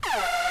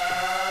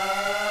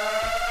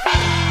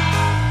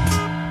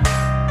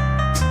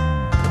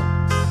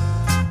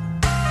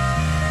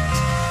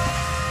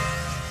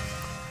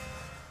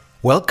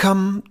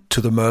Welcome to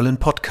the Merlin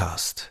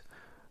podcast,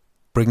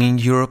 bringing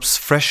Europe's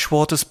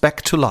freshwaters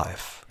back to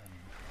life.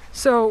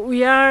 So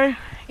we are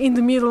in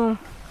the middle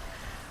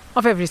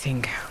of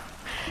everything.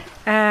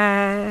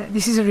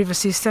 This is a river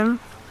system.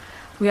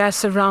 We are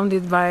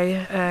surrounded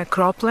by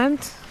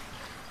cropland,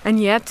 and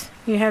yet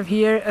you have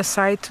here a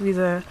site with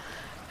a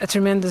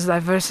tremendous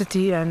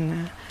diversity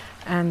and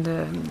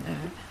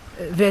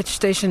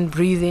vegetation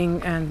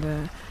breathing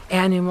and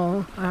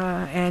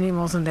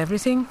animals and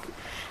everything.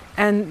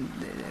 And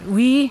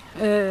we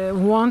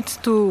want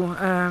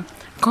to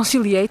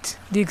conciliate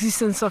the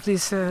existence of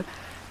this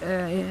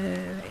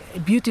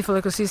beautiful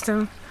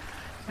ecosystem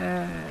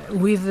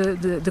with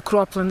the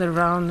cropland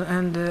around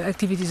and the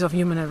activities of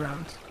human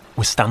around.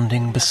 We're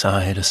standing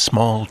beside a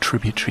small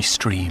tributary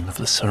stream of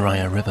the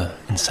Sorraia river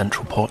in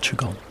central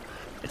Portugal.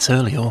 It's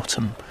early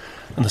autumn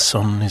and the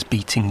sun is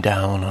beating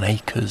down on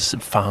acres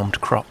of farmed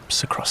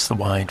crops across the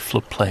wide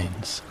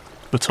floodplains.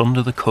 But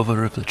under the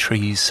cover of the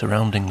trees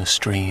surrounding the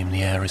stream,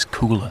 the air is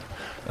cooler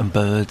and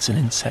birds and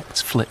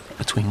insects flit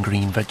between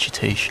green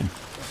vegetation.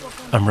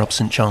 I'm Rob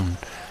St. John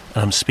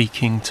and I'm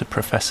speaking to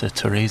Professor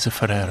Teresa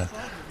Ferreira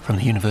from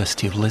the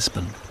University of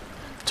Lisbon.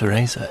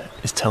 Teresa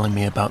is telling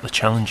me about the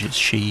challenges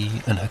she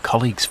and her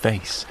colleagues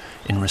face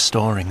in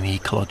restoring the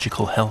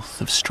ecological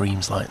health of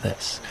streams like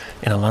this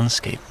in a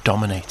landscape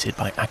dominated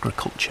by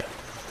agriculture.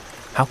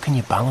 How can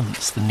you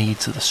balance the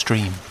needs of the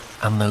stream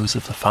and those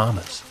of the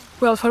farmers?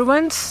 Well, for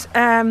once,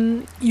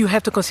 you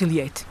have to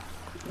conciliate.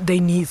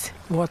 They need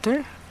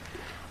water,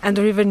 and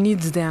the river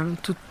needs them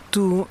to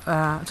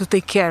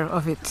take care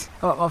of it,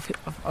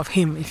 of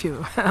him, if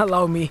you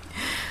allow me.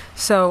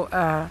 So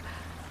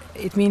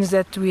it means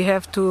that we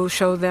have to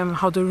show them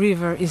how the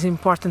river is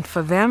important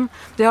for them.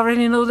 They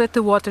already know that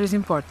the water is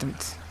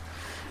important.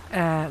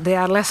 They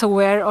are less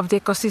aware of the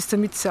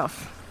ecosystem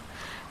itself,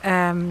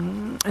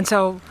 and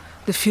so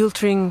the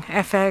filtering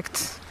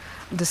effect,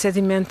 the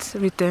sediment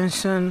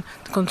retention,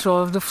 the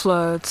control of the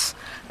floods,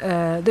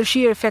 the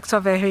sheer effects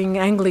of having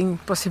angling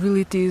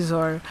possibilities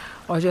or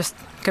just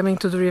coming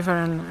to the river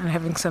and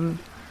having some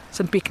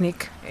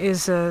picnic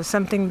is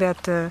something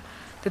that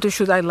we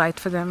should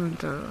highlight for them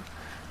to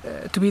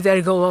be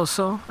their goal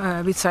also,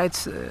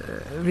 besides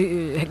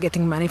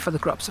getting money for the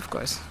crops, of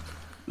course.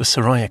 The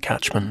Sorraia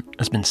catchment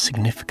has been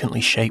significantly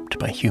shaped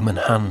by human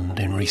hand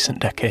in recent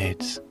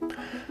decades.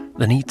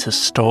 The need to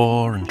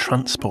store and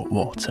transport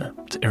water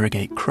to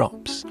irrigate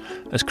crops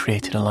has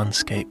created a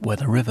landscape where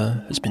the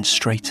river has been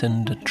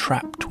straightened and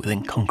trapped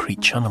within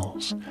concrete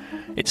channels,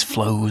 its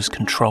flows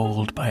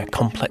controlled by a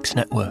complex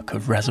network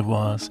of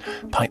reservoirs,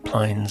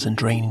 pipelines and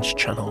drainage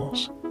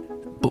channels.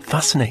 But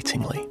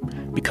fascinatingly,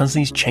 because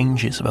these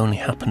changes have only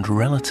happened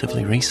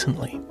relatively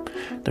recently,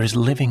 there is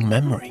living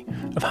memory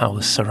of how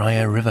the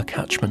Sorraia river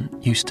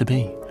catchment used to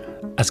be,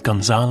 as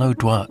Gonzalo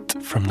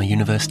Duarte from the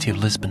University of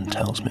Lisbon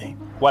tells me.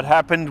 What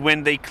happened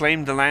when they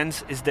claimed the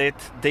lands is that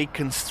they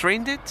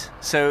constrained it,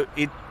 so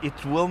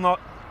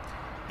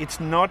it's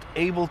not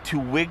able to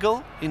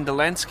wiggle in the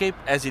landscape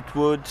as it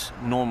would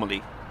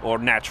normally or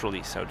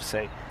naturally, so to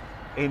say.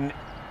 In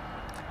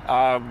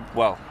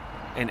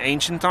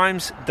ancient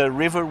times, the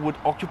river would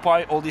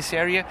occupy all this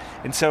area,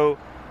 and so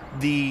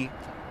the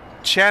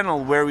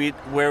channel where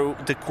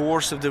the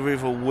course of the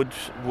river would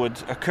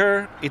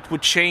occur, it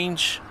would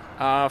change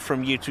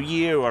from year to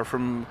year or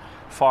from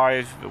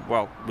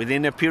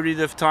within a period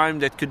of time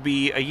that could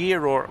be a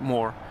year or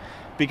more,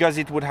 because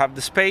it would have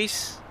the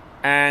space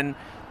and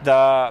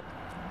the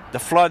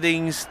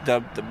floodings,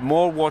 the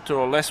more water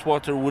or less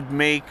water would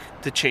make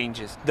the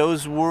changes.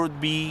 Those would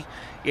be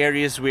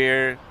areas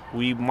where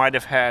we might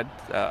have had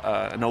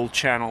an old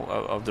channel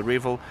of the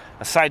river,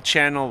 a side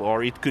channel,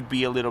 or it could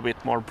be a little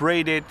bit more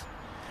braided.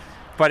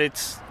 But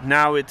it's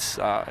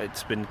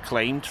been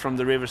claimed from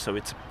the river, so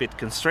it's a bit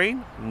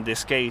constrained. In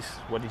this case,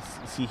 what you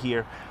see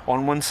here,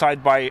 on one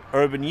side by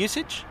urban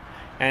usage,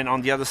 and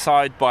on the other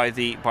side by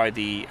the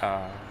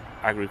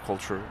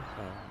agriculture.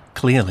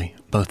 Clearly,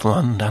 both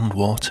land and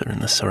water in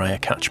the Sorraia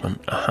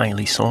catchment are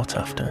highly sought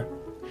after.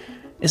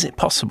 Is it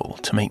possible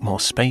to make more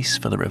space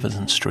for the rivers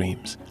and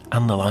streams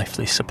and the life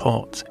they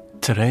support?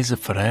 Teresa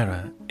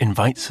Ferreira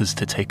invites us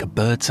to take a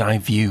bird's eye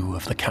view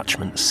of the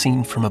catchment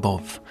seen from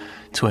above,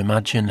 to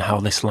imagine how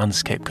this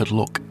landscape could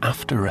look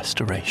after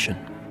restoration.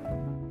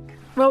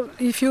 Well,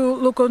 if you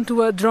look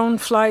onto a drone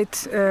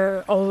flight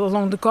all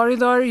along the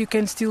corridor, you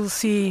can still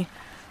see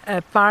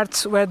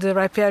parts where the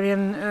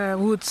riparian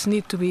woods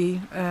need to be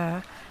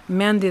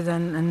mended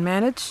and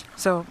managed.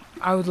 So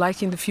I would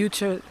like in the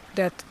future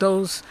that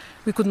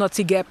we could not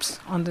see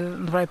gaps on the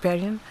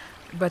riparian,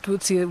 but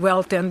would see a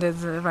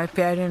well-tended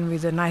riparian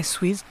with a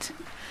nice width.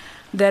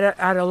 There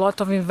are a lot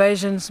of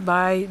invasions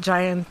by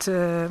giant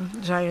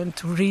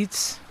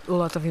reeds, a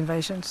lot of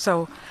invasions.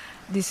 So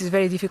this is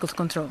very difficult to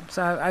control.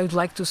 So I would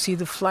like to see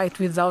the flight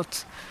with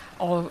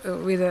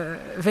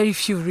very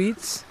few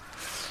reeds.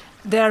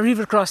 There are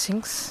river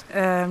crossings.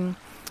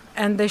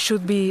 and they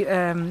should be.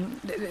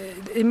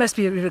 It must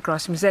be river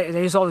crossings.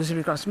 There is always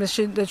river crossings.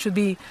 They should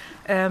be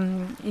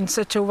in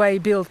such a way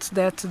built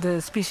that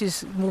the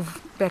species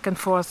move back and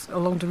forth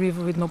along the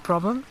river with no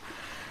problem.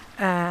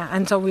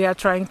 And so we are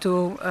trying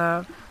to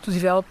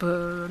develop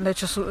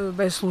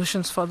nature-based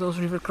solutions for those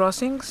river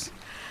crossings.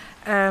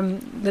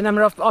 The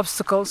number of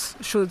obstacles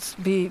should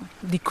be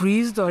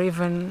decreased or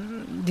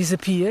even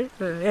disappear.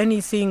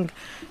 Anything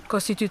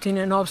constituting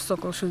an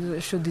obstacle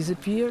should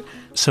disappear.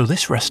 So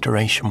this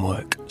restoration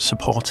work,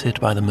 supported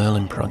by the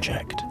Merlin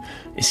Project,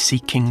 is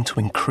seeking to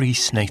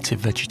increase native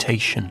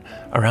vegetation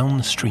around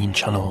the stream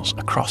channels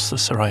across the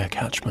Sorraia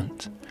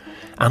catchment,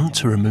 and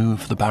to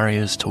remove the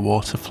barriers to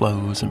water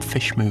flows and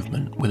fish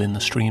movement within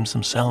the streams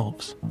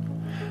themselves.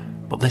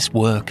 But this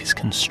work is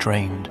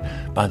constrained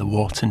by the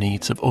water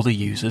needs of other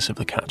users of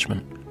the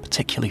catchment,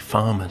 particularly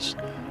farmers,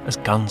 as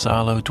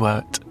Gonzalo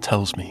Duarte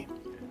tells me.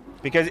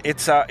 Because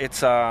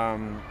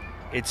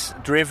it's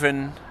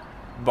driven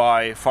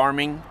by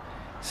farming,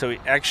 so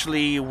it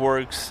actually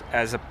works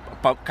as a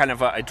kind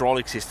of a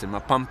hydraulic system,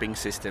 a pumping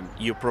system.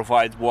 You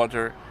provide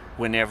water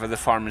whenever the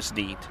farmers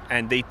need,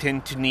 and they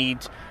tend to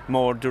need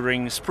more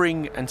during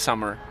spring and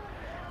summer,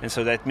 and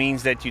so that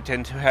means that you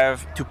tend to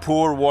have to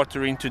pour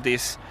water into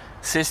this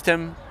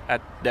system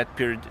at that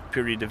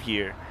period of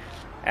year,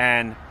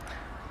 and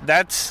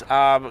that's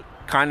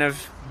kind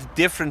of the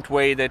different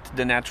way that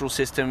the natural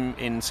system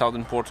in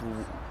southern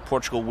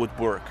Portugal would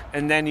work.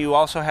 And then you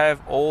also have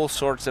all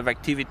sorts of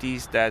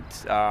activities that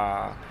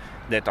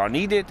are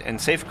needed and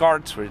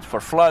safeguards for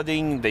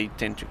flooding. They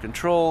tend to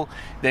control.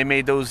 They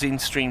made those in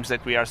streams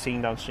that we are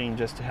seeing downstream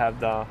just to have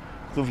the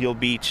fluvial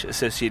beach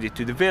associated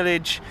to the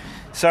village.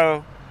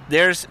 So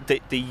there's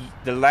the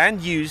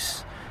land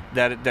use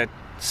that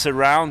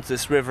surrounds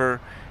this river.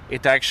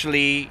 It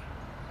actually,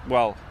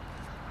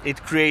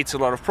 it creates a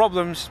lot of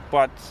problems,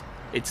 but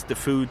it's the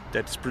food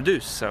that's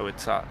produced. So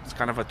it's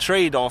kind of a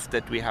trade-off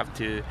that we have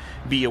to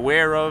be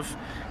aware of.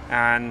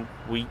 And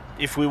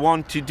if we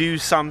want to do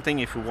something,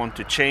 if we want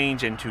to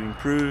change and to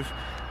improve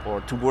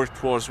or to work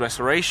towards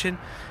restoration,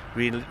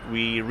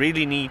 we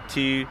really need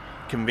to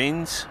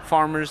convince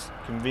farmers,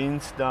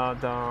 convince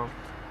the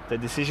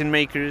decision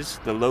makers,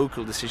 the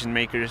local decision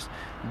makers,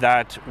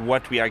 that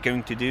what we are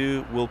going to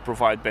do will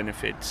provide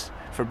benefits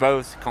for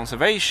both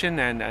conservation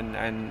and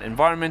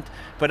environment,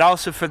 but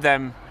also for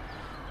them,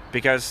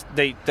 because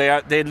they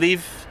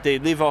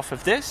live off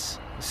of this.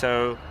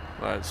 So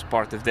it's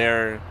part of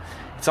their.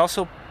 It's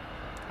also,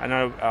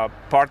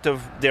 part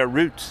of their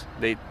roots.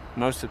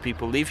 Most of the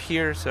people live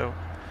here, so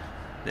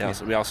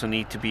we also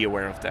need to be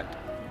aware of that.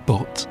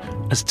 But,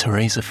 as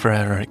Teresa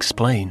Ferreira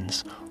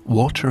explains,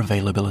 water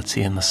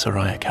availability in the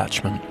Sorraia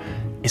catchment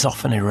is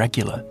often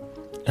irregular,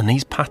 and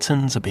these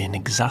patterns are being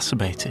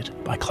exacerbated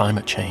by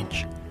climate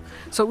change.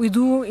 So we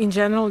do, in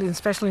general,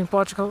 especially in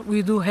Portugal,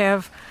 we do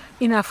have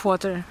enough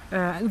water,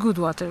 good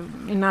water,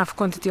 enough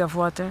quantity of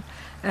water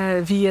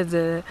via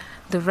the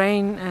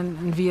rain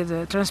and via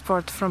the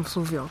transport from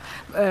fluvial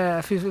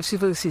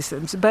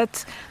systems.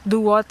 But the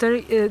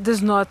water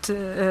does not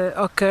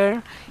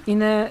occur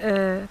in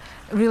a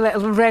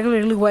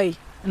regular way,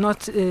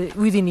 not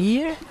within a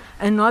year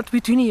and not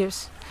between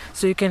years.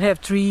 So you can have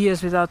 3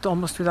 years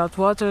almost without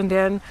water, and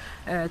then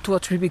 2 or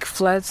 3 big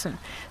floods.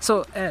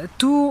 So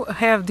to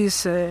have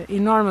this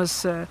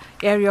enormous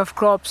area of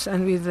crops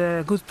and with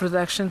a good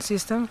production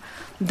system,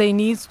 they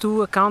need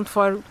to account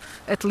for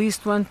at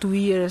least 1-2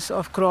 years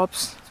of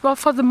crops. Well,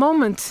 for the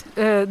moment,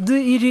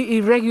 the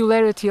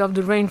irregularity of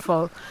the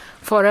rainfall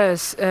for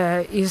us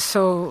is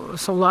so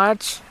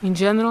large in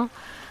general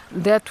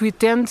that we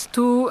tend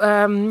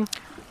to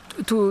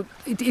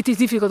it is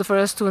difficult for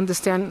us to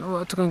understand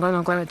what's going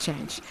on climate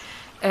change.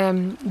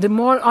 The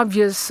more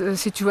obvious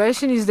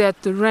situation is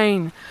that the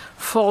rain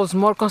falls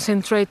more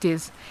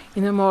concentrated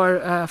in a more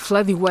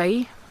floody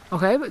way.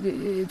 Okay,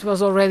 it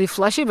was already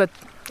flashy, but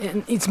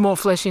it's more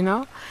flashy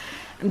now.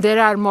 There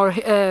are more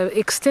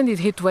extended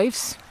heat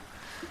waves.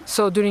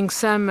 So during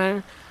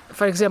summer,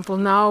 for example,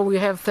 now we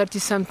have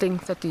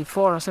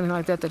 34 or something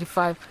like that,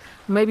 35.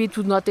 Maybe it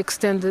would not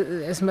extend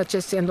as much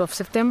as the end of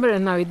September,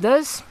 and now it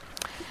does.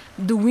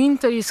 The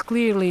winter is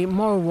clearly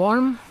more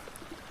warm.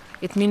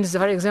 It means,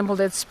 for example,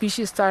 that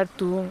species start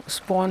to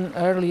spawn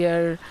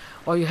earlier,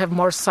 or you have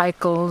more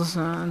cycles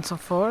and so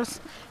forth.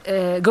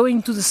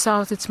 Going to the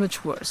south, it's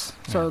much worse.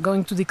 So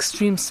going to the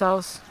extreme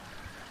south,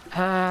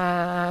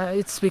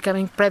 it's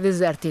becoming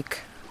pre-desertic.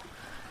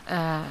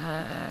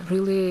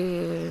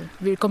 Really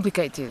very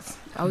complicated.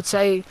 I would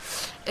say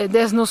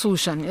there's no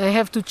solution. They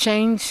have to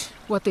change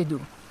what they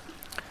do.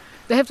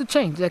 They have to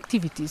change the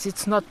activities.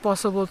 It's not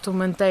possible to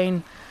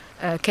maintain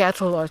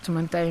cattle or to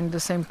maintain the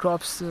same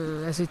crops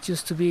as it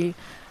used to be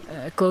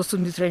close to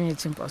the Mediterranean.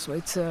 It's impossible.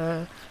 It's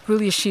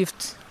really a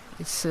shift.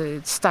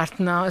 It started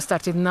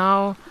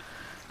now.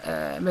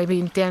 Maybe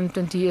in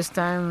 10-20 years'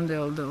 time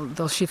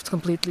they'll shift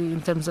completely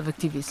in terms of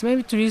activities.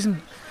 Maybe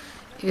tourism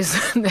is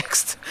the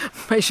next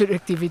major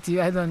activity,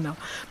 I don't know.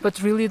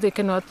 But really they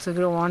cannot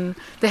go on.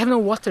 They have no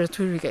water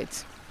to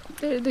irrigate.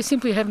 They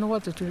simply have no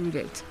water to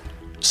irrigate.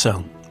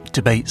 So,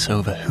 Debates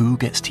over who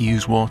gets to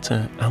use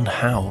water and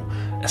how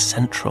are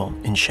central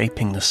in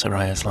shaping the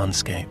Sorraia's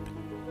landscape.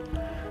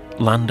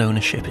 Land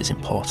ownership is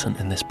important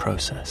in this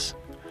process.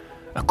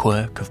 A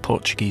quirk of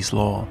Portuguese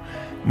law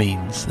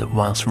means that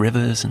whilst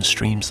rivers and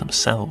streams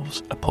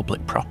themselves are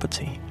public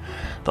property,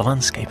 the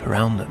landscape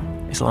around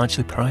them is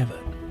largely private.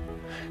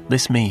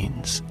 This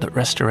means that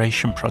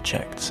restoration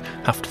projects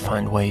have to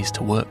find ways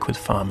to work with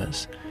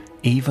farmers,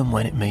 even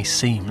when it may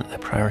seem that their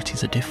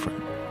priorities are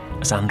different,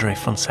 as André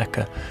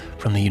Fonseca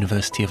from the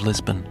University of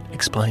Lisbon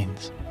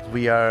explains.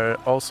 We are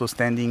also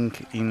standing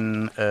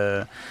in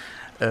a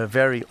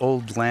very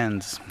old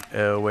land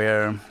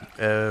where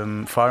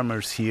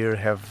farmers here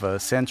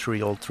have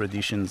century-old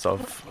traditions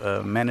of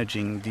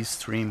managing this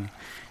stream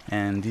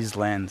and these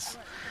lands.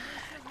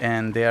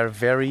 And they are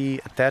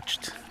very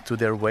attached to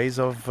their ways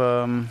of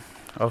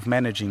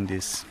managing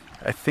this.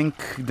 I think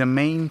the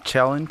main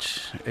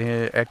challenge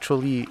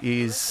actually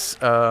is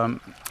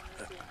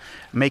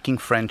making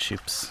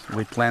friendships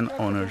with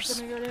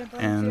landowners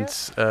and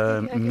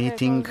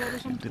meeting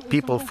the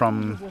people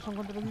from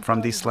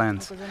these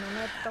lands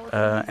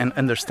and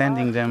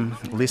understanding them,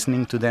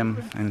 listening to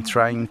them and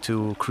trying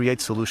to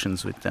create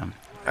solutions with them.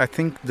 I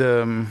think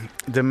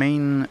the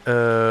main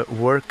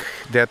work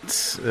that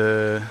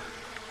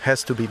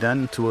has to be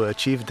done to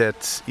achieve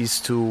that is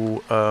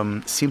to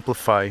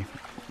simplify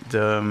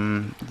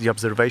the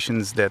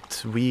observations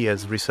that we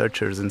as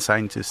researchers and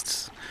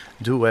scientists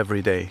do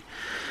every day.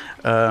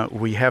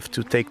 We have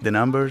to take the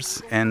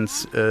numbers and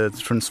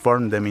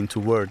transform them into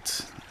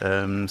words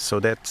so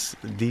that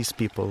these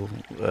people,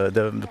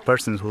 the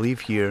persons who live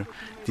here,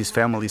 these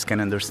families can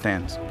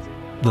understand.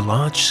 The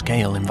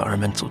large-scale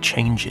environmental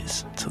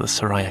changes to the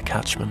Sorraia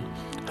catchment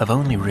have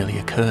only really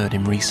occurred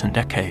in recent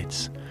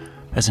decades,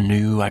 as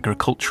new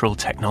agricultural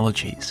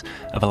technologies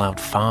have allowed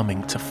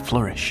farming to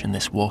flourish in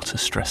this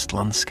water-stressed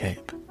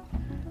landscape.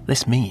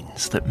 This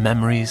means that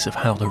memories of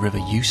how the river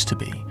used to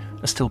be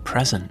are still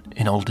present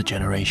in older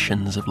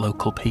generations of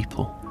local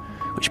people,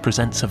 which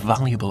presents a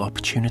valuable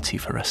opportunity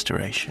for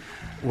restoration.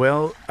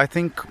 Well, I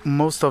think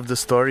most of the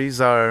stories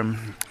are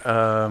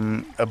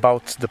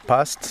about the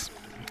past,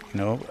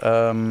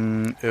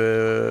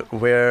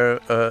 where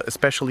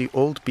especially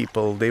old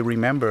people, they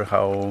remember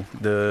how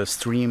the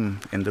stream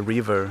and the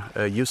river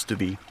used to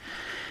be.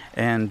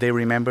 And they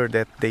remember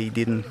that they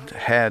didn't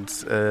had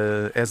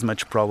as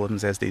much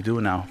problems as they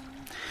do now.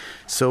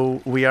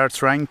 So we are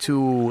trying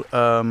to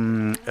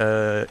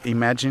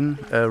imagine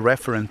a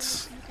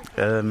reference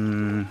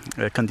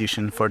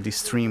condition for this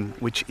stream,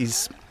 which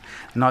is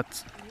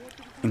not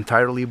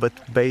entirely but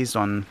based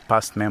on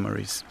past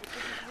memories.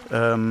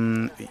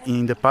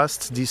 In the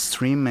past, this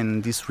stream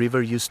and this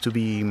river used to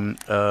be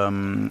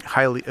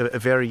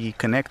very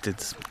connected.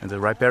 The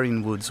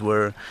riparian woods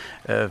were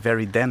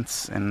very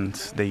dense and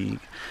they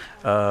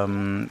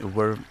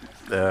were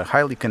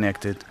highly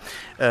connected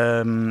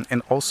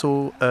and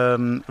also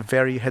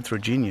very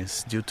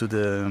heterogeneous due to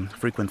the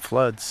frequent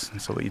floods.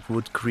 So it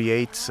would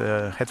create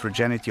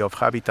heterogeneity of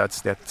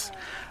habitats that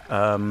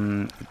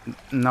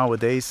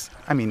nowadays,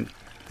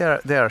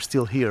 they are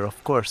still here,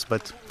 of course,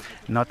 but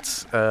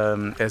not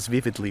as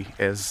vividly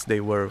as they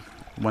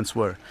once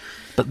were.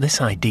 But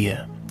this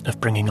idea of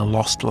bringing a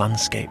lost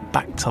landscape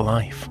back to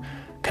life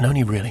can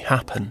only really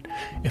happen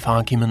if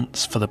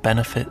arguments for the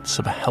benefits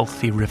of a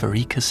healthy river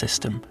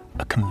ecosystem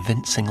are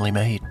convincingly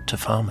made to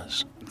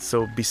farmers.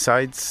 So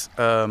besides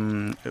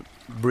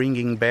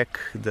bringing back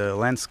the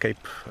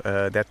landscape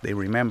that they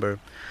remember,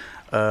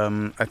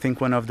 I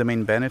think one of the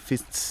main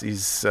benefits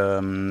is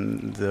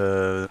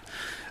the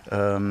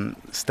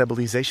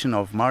stabilization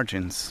of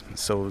margins,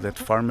 so that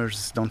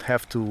farmers don't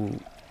have to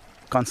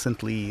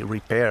constantly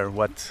repair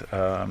what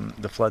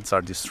the floods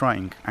are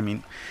destroying.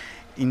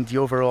 In the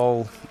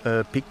overall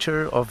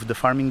picture of the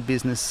farming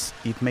business,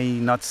 it may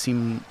not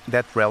seem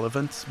that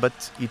relevant,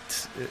 but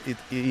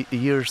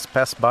years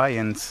pass by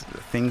and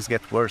things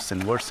get worse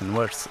and worse and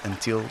worse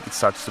until it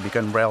starts to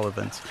become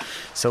relevant.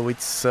 So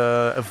it's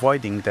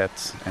avoiding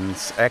that and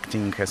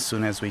acting as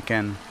soon as we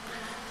can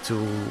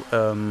to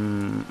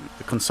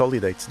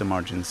consolidate the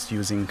margins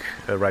using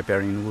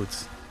riparian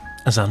woods.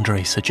 As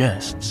André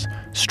suggests,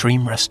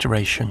 stream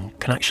restoration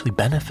can actually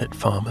benefit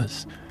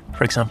farmers,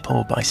 for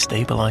example by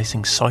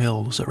stabilising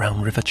soils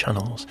around river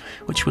channels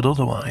which would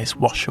otherwise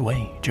wash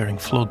away during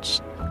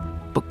floods.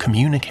 But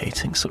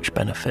communicating such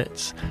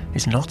benefits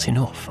is not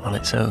enough on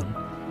its own.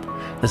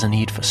 There's a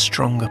need for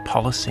stronger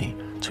policy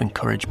to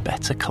encourage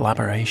better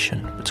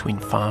collaboration between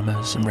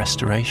farmers and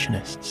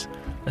restorationists,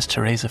 as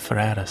Teresa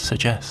Ferreira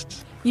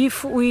suggests.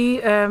 If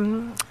we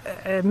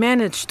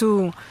manage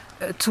to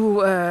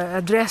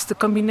address the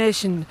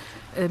combination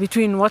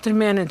between water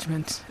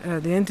management,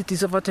 the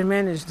entities of water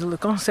management, the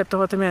concept of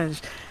water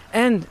management,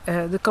 and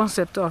the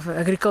concept of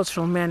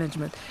agricultural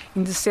management,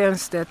 in the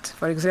sense that,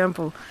 for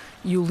example,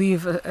 you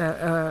leave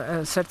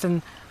a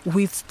certain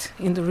width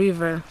in the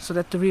river so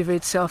that the river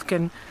itself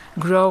can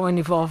grow and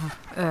evolve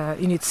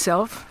in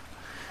itself,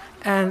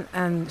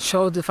 and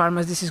show the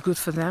farmers this is good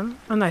for them.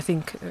 And I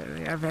think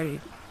they are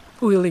very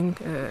willing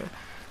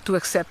to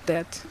accept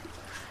that.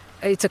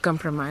 it's a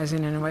compromise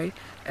in any way.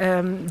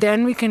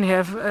 Then we can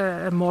have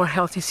a more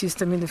healthy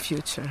system in the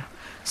future.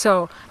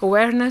 So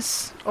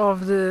awareness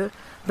of the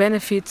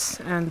benefits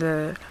and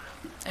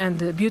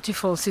the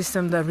beautiful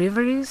system the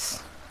river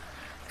is.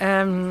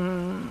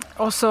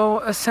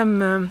 Also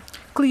some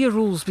clear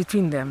rules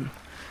between them.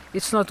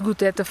 It's not good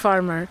that the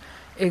farmer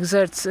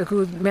exerts a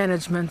good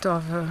management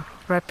of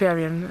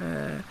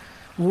riparian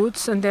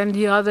woods, and then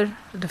the other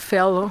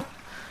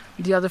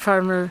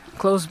farmer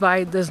close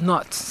by does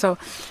not. So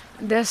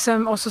there's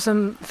also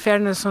some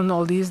fairness on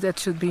all these that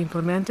should be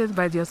implemented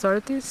by the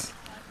authorities.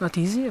 Not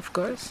easy, of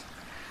course.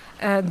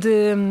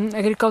 The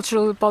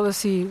agricultural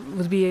policy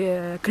would be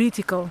a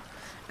critical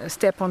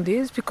step on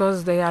this,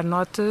 because they are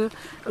not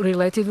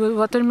related with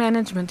water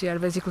management. They are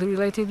basically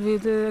related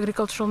with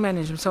agricultural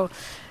management. So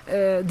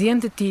the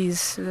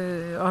entities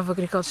of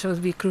agriculture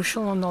would be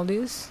crucial on all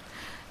this.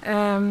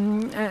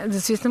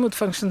 The system would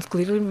function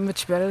clearly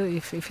much better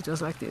if it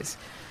was like this.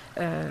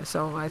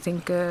 So I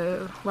think,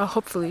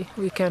 hopefully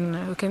we can.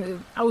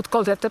 I would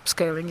call that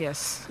upscaling.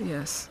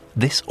 Yes.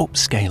 This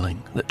upscaling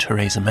that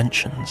Teresa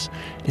mentions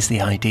is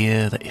the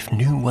idea that if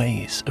new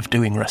ways of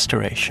doing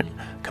restoration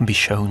can be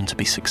shown to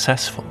be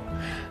successful,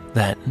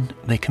 then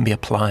they can be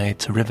applied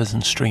to rivers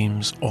and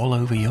streams all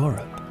over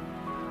Europe.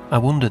 I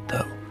wondered,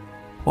 though,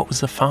 what was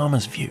the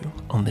farmer's view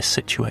on this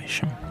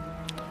situation?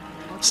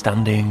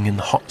 Standing in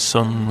the hot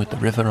sun with the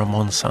river on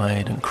one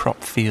side and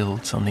crop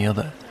fields on the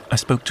other, I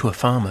spoke to a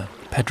farmer,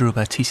 Pedro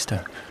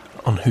Batista,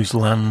 on whose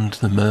land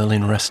the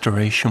Merlin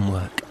restoration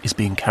work is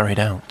being carried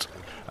out.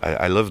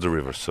 I love the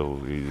river,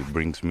 so it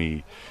brings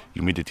me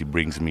humidity,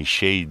 brings me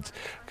shade.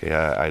 Okay,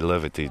 I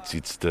love it.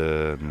 It's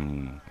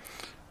the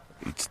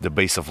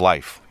base of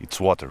life. It's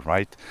water,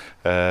 right?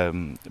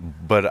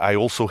 But I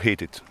also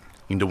hate it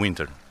in the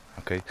winter.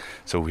 Okay,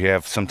 so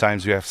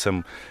sometimes we have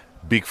some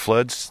big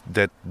floods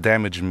that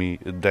damage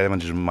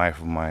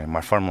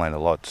my farmland a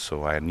lot.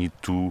 So I need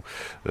to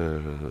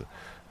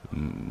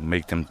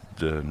make them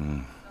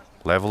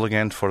level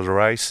again for the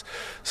rice.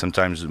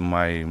 Sometimes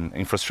my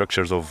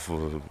infrastructures of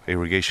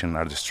irrigation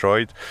are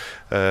destroyed.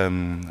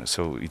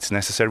 So it's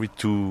necessary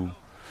to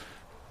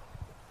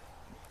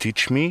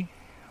teach me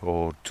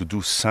or to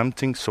do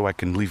something so I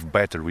can live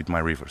better with my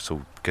river.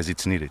 So because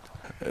it's needed.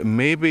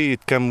 Maybe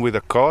it comes with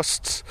a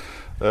cost,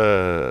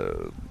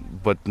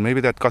 but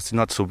maybe that cost is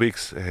not so big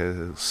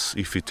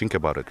if you think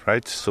about it,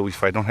 right? So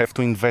if I don't have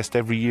to invest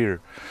every year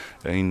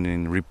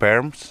in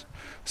repairs,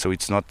 so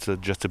it's not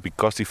just a big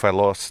cost if I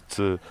lost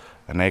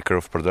an acre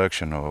of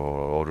production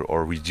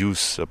or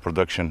reduce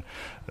production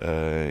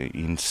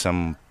in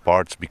some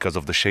parts because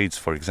of the shades,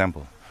 for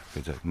example.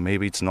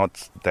 Maybe it's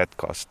not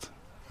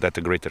that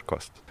a greater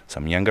cost.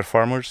 Some younger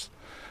farmers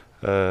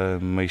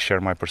may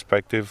share my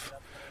perspective,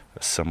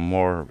 some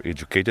more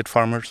educated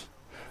farmers,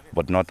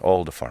 but not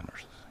all the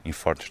farmers.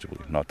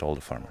 Unfortunately, not all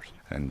the farmers.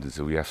 And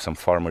so we have some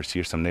farmers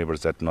here, some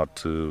neighbors that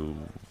not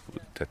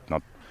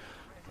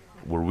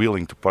were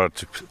willing to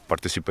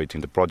participate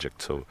in the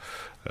project. So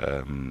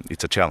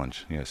it's a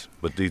challenge, yes.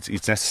 But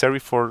it's necessary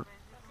for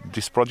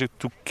this project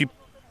to keep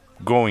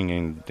going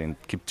and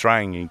keep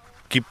trying and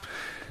keep.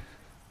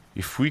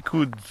 If we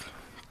could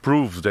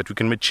prove that we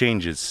can make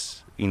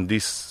changes in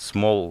this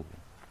small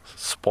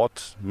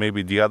spot,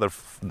 maybe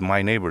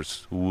my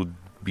neighbors would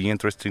be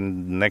interested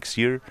next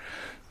year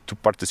to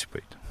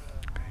participate.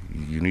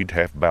 You need to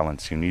have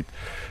balance. You need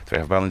to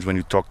have balance when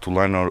you talk to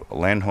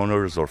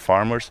landowners or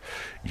farmers.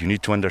 You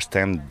need to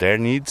understand their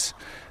needs.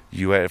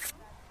 You have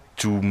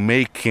to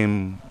make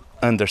him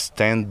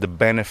understand the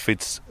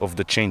benefits of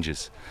the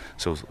changes.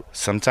 So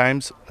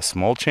sometimes a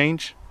small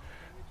change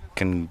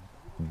can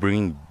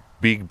bring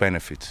big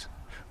benefits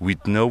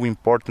with no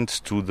importance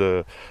to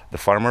the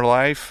farmer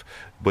life,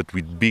 but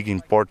with big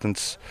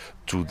importance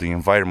to the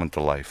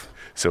environmental life.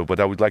 So, but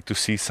I would like to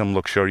see some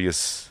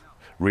luxurious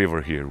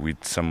river here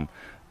with some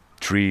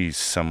trees,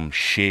 some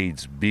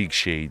shades, big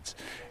shades,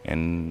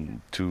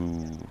 and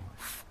to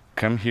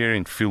come here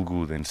and feel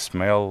good and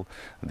smell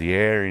the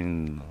air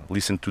and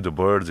listen to the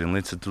birds and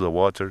listen to the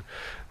water.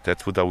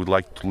 That's what I would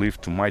like to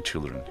leave to my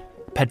children.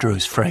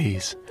 Pedro's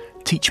phrase,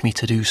 "Teach me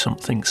to do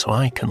something so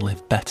I can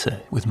live better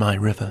with my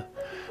river,"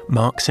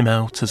 marks him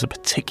out as a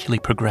particularly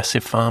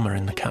progressive farmer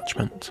in the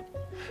catchment.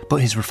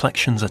 But his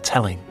reflections are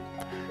telling.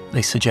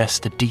 They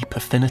suggest a deep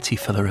affinity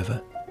for the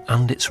river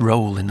and its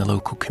role in the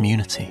local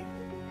community.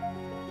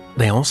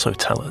 They also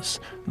tell us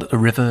that the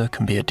river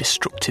can be a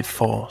destructive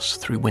force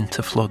through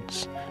winter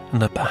floods,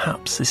 and that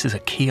perhaps this is a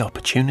key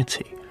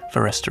opportunity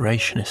for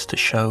restorationists to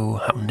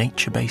show how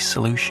nature-based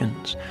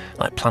solutions,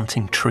 like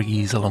planting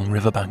trees along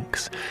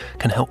riverbanks,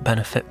 can help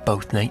benefit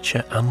both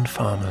nature and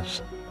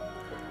farmers.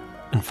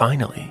 And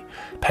finally,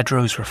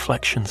 Pedro's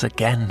reflections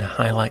again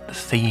highlight the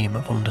theme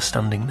of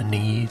understanding the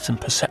needs and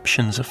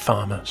perceptions of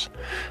farmers,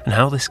 and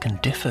how this can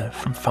differ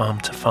from farm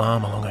to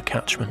farm along a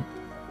catchment.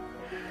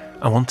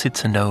 I wanted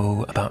to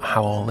know about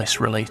how all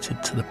this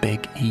related to the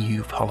big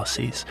EU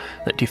policies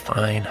that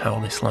define how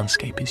this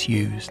landscape is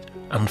used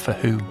and for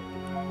who.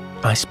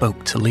 I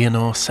spoke to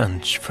Leonor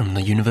Sanch from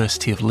the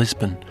University of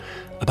Lisbon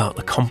about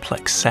the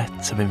complex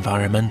set of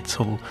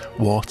environmental,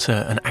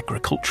 water and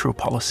agricultural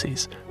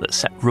policies that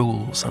set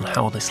rules on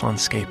how this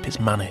landscape is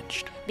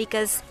managed.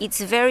 Because it's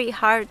very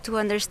hard to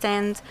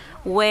understand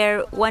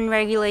where one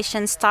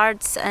regulation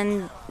starts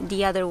and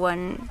the other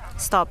one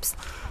stops.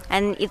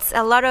 And it's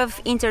a lot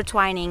of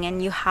intertwining,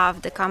 and you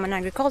have the Common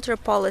Agricultural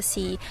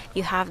Policy,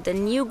 you have the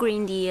New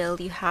Green Deal,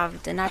 you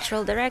have the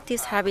Natural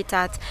Directives,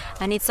 Habitat,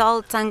 and it's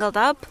all tangled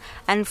up.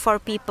 And for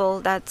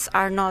people that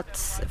are not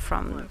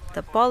from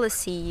the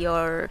policy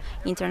or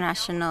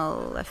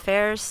international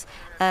affairs,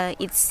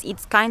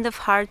 it's kind of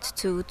hard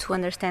to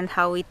understand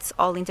how it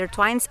all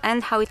intertwines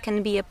and how it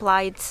can be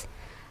applied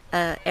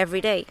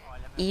every day.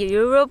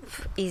 Europe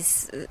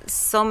is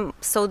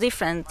so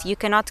different. You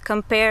cannot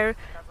compare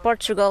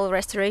Portugal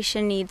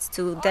restoration needs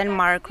to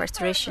Denmark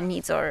restoration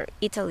needs or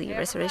Italy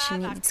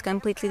restoration needs. It's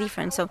completely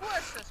different. So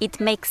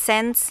it makes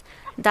sense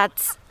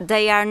that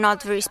they are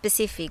not very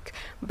specific.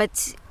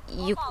 But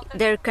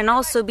there can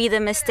also be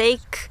the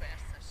mistake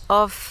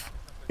of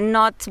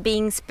not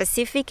being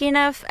specific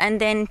enough,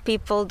 and then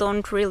people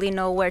don't really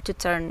know where to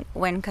turn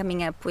when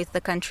coming up with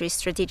the country's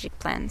strategic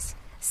plans.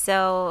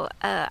 So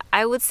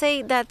I would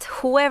say that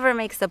whoever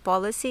makes the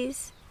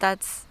policies,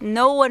 that's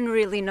no one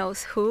really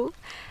knows who,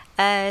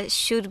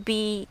 should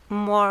be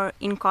more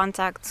in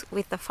contact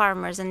with the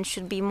farmers and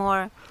should be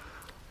more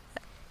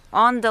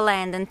on the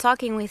land and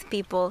talking with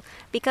people,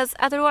 because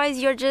otherwise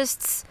you're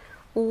just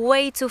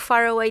way too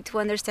far away to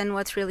understand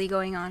what's really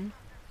going on.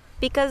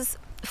 Because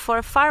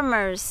for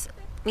farmers,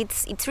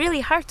 it's really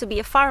hard to be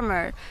a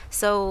farmer.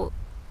 So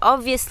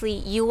obviously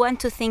you want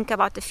to think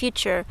about the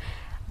future,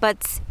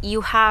 but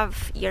you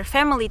have your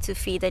family to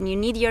feed and you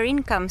need your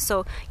income.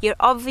 So you're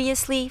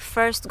obviously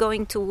first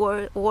going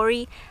to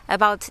worry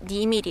about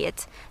the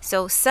immediate.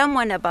 So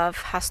someone above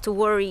has to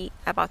worry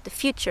about the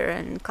future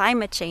and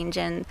climate change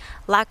and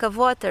lack of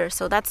water.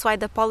 So that's why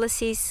the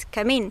policies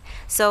come in.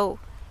 So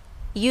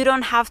you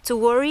don't have to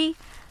worry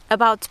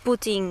about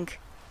putting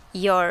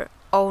your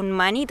own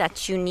money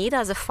that you need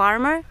as a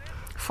farmer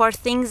for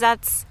things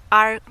that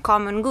are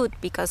common good,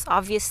 because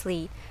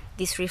obviously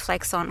this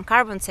reflects on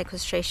carbon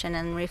sequestration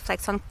and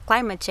reflects on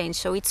climate change.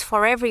 So it's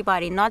for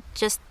everybody, not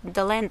just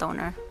the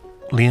landowner.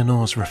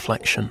 Leonor's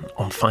reflection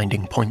on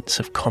finding points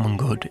of common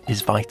good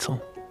is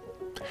vital.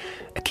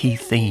 A key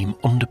theme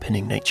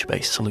underpinning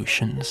nature-based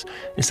solutions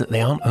is that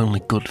they aren't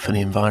only good for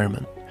the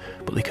environment,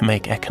 but they can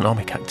make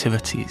economic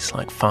activities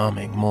like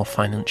farming more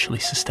financially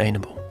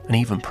sustainable and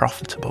even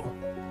profitable.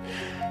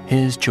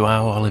 Here's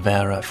João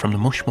Oliveira from the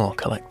Mushmore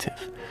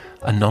Collective,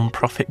 a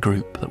non-profit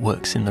group that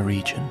works in the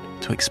region,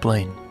 to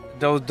explain.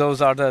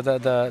 Those are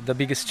the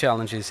biggest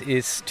challenges,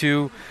 is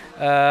to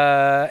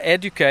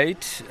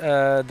educate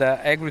the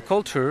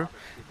agriculture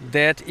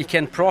that it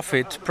can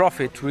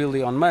profit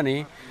really on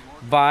money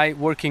by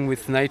working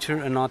with nature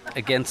and not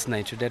against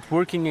nature. That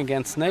working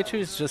against nature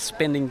is just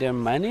spending their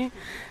money,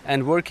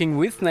 and working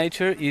with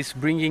nature is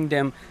bringing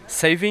them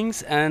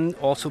savings and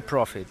also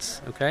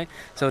profits. Okay,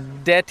 so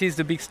that is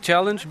the big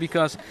challenge,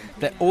 because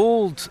the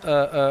old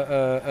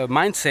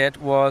mindset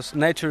was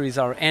nature is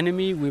our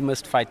enemy. We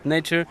must fight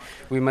nature.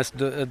 We must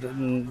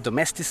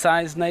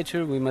domesticize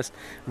nature. We must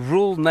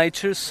rule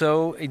nature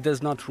so it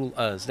does not rule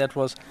us. That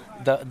was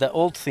the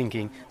old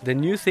thinking. The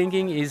new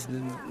thinking is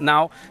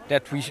now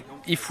that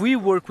if we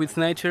work with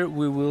nature,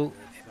 we will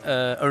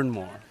earn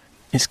more.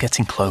 It's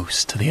getting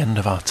close to the end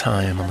of our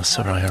time on the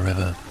Sorraia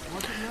River,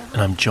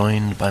 and I'm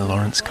joined by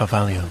Lawrence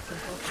Carvalho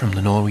from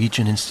the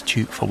Norwegian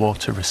Institute for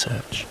Water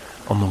Research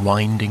on the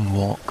winding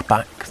walk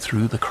back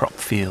through the crop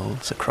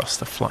fields across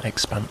the flat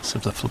expanse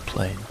of the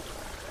floodplain.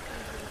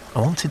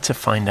 I wanted to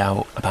find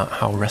out about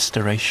how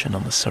restoration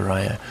on the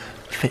Sorraia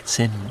fits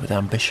in with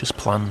ambitious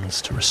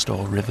plans to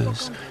restore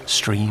rivers,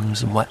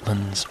 streams and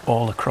wetlands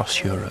all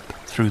across Europe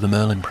through the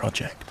Merlin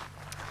project.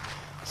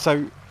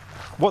 So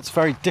what's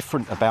very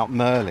different about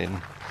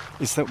Merlin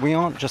is that we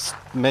aren't just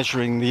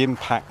measuring the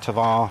impact of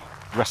our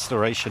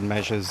restoration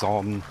measures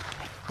on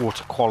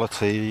water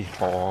quality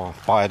or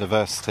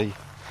biodiversity,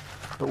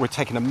 but we're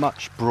taking a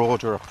much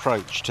broader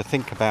approach to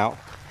think about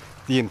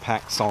the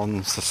impacts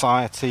on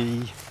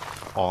society,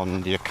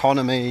 on the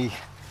economy,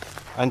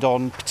 and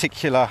on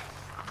particular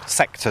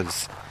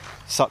sectors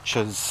such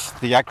as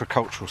the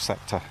agricultural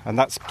sector. And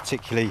that's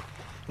particularly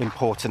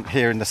important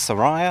here in the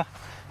Sorraia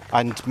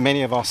and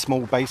many of our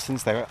small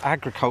basins. They're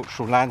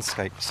agricultural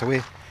landscapes, so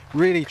we're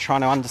really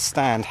trying to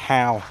understand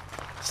how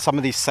some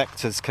of these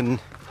sectors can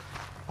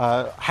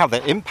how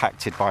they're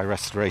impacted by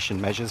restoration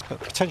measures,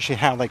 but potentially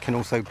how they can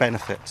also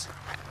benefit.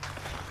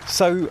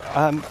 So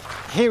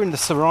here in the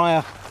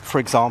Sorraia, for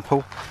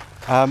example,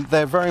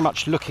 they're very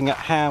much looking at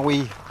how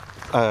we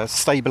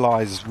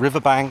stabilise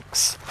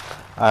riverbanks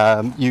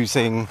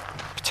using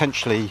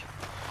potentially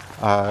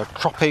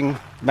cropping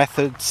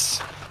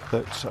methods,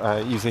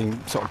 that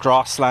using sort of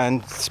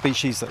grassland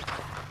species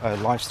that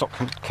livestock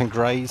can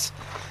graze.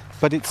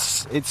 But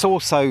it's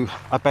also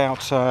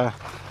about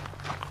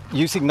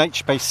using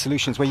nature-based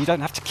solutions where you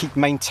don't have to keep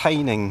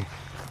maintaining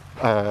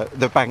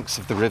the banks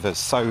of the rivers.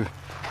 So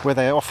where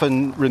they're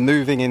often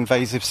removing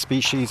invasive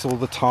species all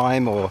the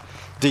time or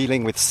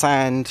dealing with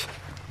sand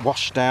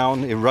washed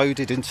down,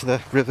 eroded into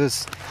the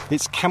rivers,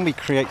 it's can we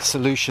create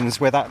solutions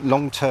where that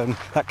long-term,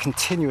 that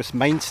continuous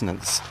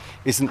maintenance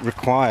isn't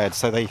required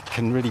so they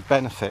can really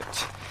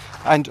benefit.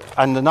 And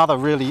another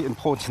really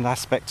important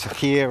aspect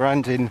here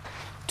and in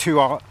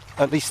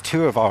at least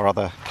two of our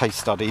other case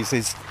studies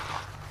is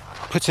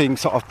putting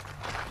sort of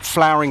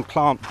flowering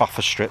plant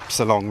buffer strips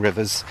along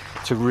rivers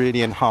to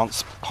really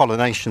enhance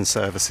pollination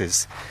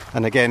services.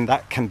 And again,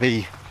 that can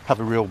have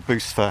a real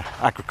boost for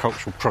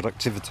agricultural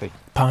productivity.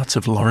 Part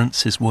of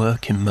Lawrence's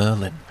work in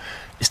Merlin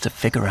is to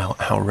figure out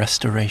how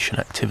restoration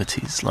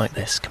activities like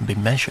this can be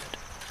measured.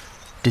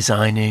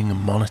 Designing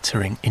and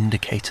monitoring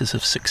indicators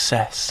of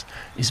success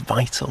is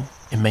vital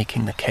in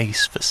making the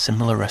case for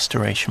similar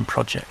restoration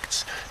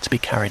projects to be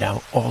carried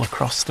out all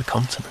across the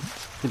continent.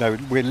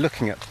 We're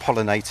looking at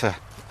pollinator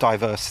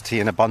diversity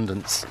and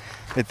abundance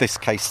in this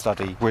case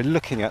study. We're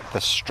looking at the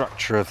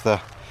structure of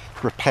the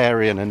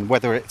riparian and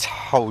whether it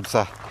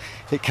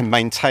can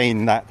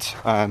maintain that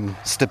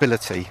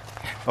stability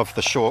of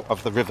the shore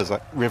of the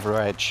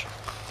river edge.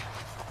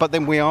 But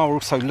then we are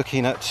also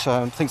looking at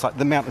things like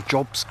the amount of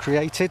jobs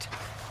created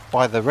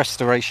by the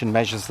restoration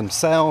measures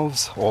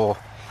themselves or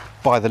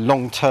by the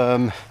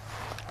long-term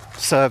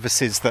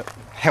services that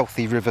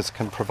healthy rivers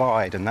can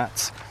provide. And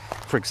that's,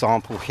 for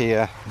example,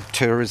 here,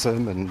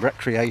 tourism and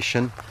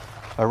recreation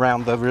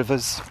around the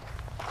rivers.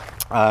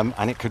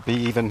 And it could be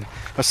even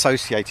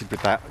associated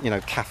with that,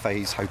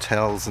 cafes,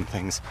 hotels and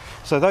things.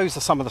 So those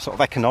are some of the sort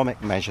of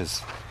economic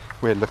measures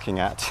we're looking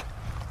at.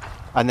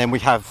 And then we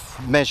have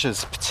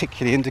measures,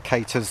 particularly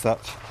indicators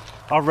that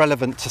are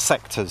relevant to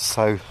sectors.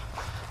 So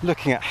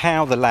looking at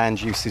how the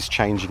land use is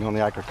changing on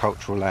the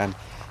agricultural land,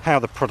 how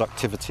the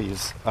productivity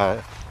is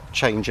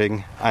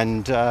changing,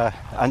 and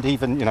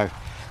even,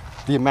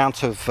 the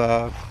amount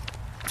of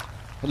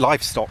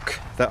livestock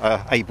that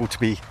are able to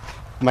be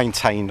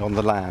maintained on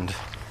the land.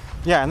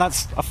 Yeah, and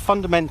that's a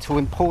fundamental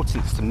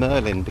importance to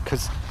Merlin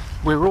because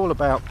we're all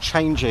about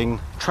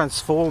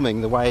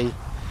transforming the way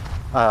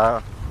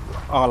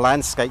our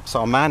landscapes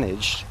are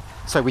managed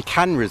so we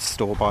can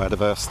restore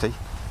biodiversity,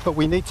 but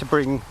we need to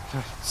bring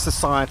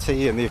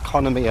society and the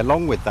economy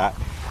along with that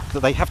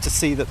they have to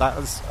see that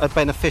is a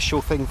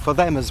beneficial thing for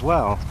them as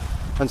well.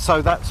 And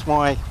so that's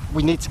why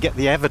we need to get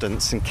the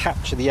evidence and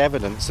capture the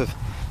evidence of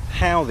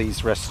how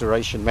these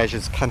restoration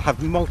measures can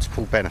have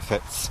multiple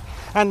benefits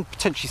and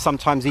potentially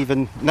sometimes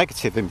even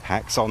negative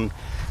impacts on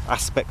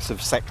aspects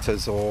of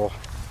sectors or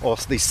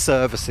these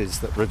services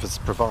that rivers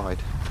provide.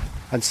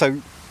 And so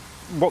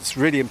what's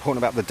really important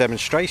about the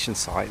demonstration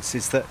sites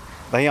is that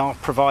they are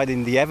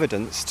providing the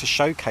evidence to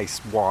showcase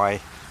why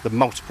the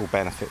multiple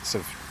benefits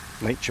of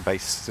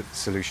nature-based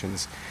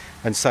solutions.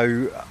 And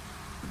so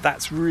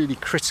that's really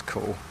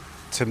critical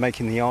to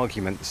making the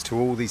arguments to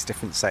all these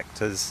different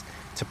sectors,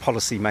 to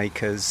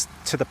policymakers,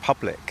 to the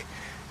public.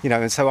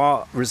 And so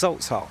our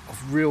results are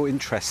of real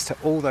interest to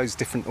all those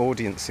different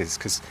audiences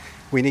because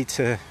we need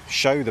to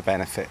show the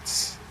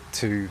benefits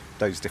to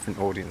those different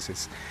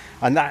audiences.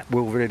 And that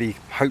will really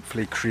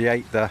hopefully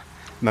create the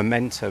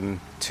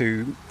momentum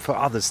for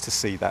others to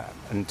see that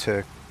and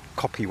to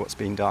copy what's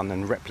been done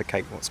and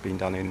replicate what's been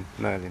done in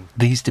Merlin.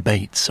 These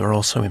debates are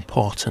also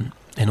important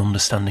in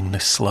understanding the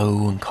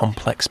slow and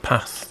complex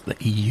path the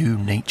EU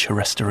nature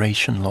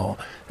restoration law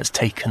has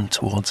taken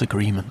towards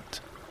agreement.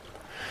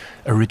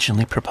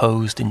 Originally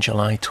proposed in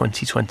July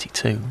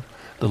 2022,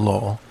 the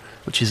law,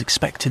 which is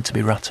expected to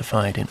be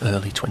ratified in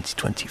early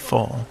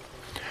 2024,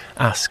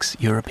 asks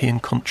European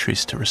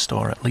countries to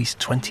restore at least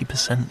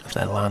 20% of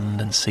their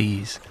land and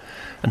seas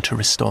and to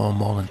restore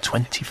more than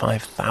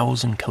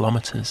 25,000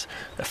 kilometres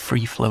of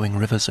free-flowing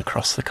rivers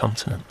across the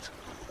continent.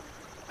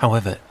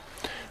 However,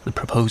 the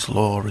proposed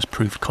law has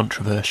proved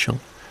controversial,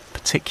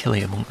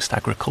 particularly amongst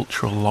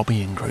agricultural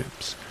lobbying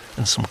groups,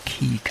 and some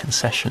key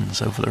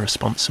concessions over the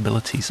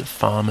responsibilities of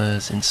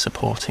farmers in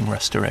supporting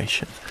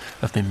restoration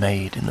have been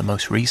made in the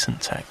most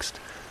recent text,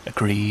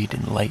 agreed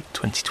in late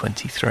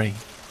 2023.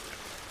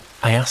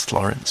 I asked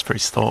Lawrence for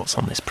his thoughts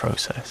on this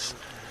process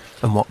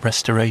and what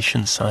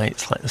restoration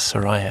sites like the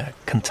Sorraia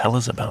can tell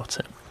us about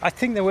it. I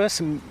think there were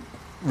some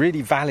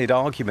really valid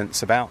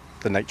arguments about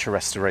the nature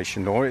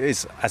restoration law. It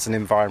is, as an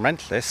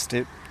environmentalist,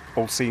 it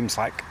all seems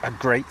like a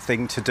great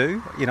thing to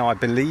do. I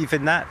believe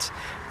in that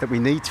we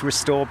need to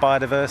restore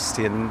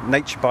biodiversity, and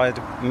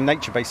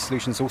nature-based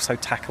solutions also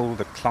tackle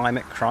the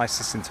climate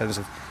crisis in terms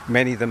of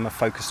many of them are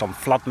focused on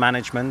flood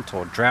management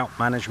or drought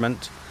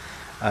management.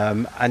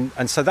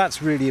 And so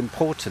that's really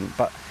important.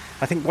 But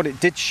I think what it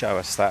did show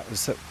us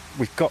was that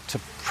we've got to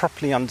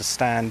properly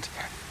understand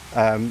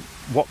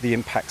what the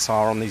impacts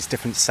are on these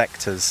different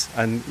sectors.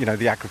 And,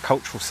 the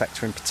agricultural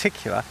sector in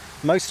particular,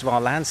 most of our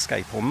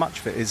landscape, or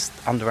much of it, is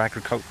under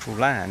agricultural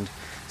land.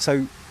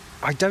 So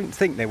I don't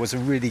think there was a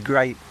really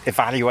great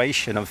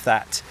evaluation of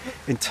that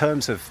in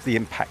terms of the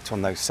impact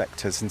on those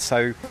sectors. And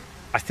so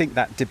I think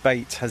that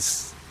debate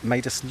has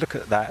made us look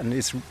at that and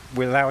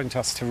we're allowing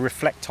us to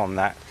reflect on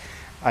that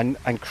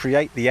and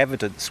create the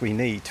evidence we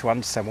need to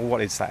understand, well,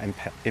 what is that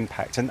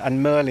impact?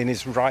 And Merlin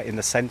is right in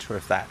the centre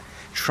of that,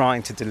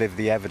 trying to deliver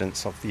the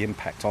evidence of the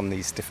impact on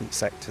these different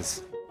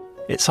sectors.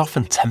 It's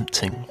often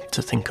tempting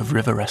to think of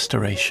river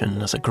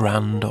restoration as a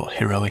grand or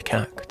heroic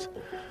act.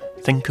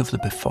 Think of the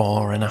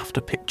before and after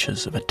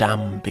pictures of a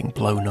dam being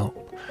blown up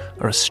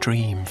or a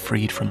stream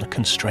freed from the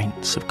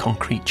constraints of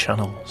concrete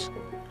channels.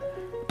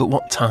 But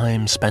what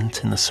time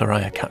spent in the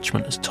Sorraia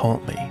catchment has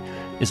taught me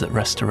is that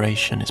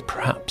restoration is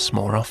perhaps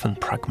more often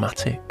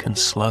pragmatic and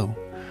slow,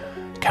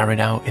 carried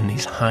out in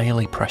these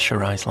highly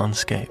pressurised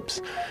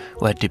landscapes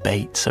where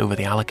debates over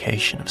the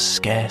allocation of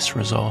scarce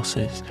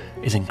resources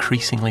is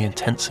increasingly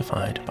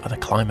intensified by the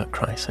climate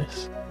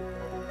crisis.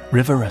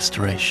 River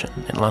restoration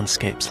in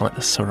landscapes like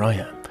the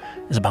Sorraia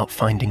is about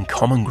finding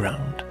common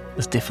ground,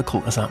 as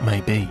difficult as that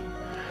may be,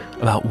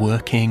 about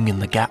working in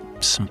the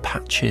gaps and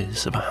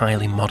patches of a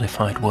highly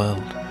modified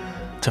world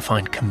to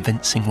find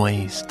convincing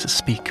ways to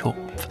speak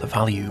up for the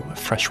value of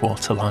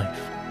freshwater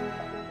life.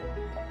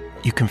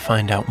 You can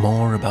find out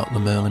more about the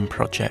Merlin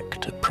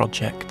project at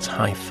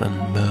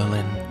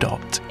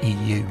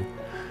project-merlin.eu.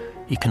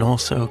 You can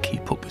also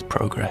keep up with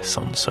progress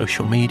on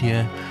social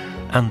media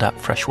and at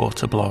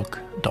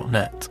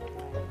freshwaterblog.net.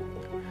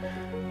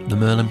 The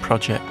Merlin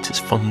project is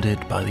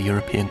funded by the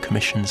European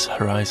Commission's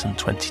Horizon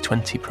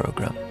 2020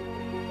 programme.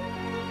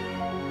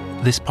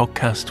 This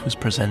podcast was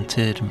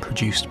presented and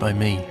produced by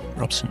me,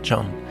 Rob St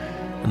John,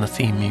 and the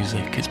theme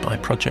music is by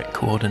project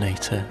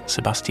coordinator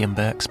Sebastian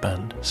Berk's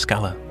band,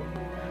 Scala.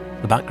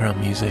 The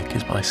background music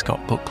is by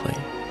Scott Buckley.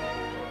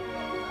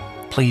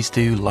 Please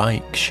do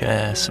like,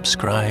 share,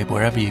 subscribe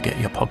wherever you get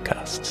your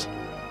podcasts.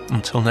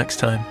 Until next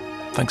time,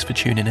 thanks for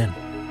tuning in.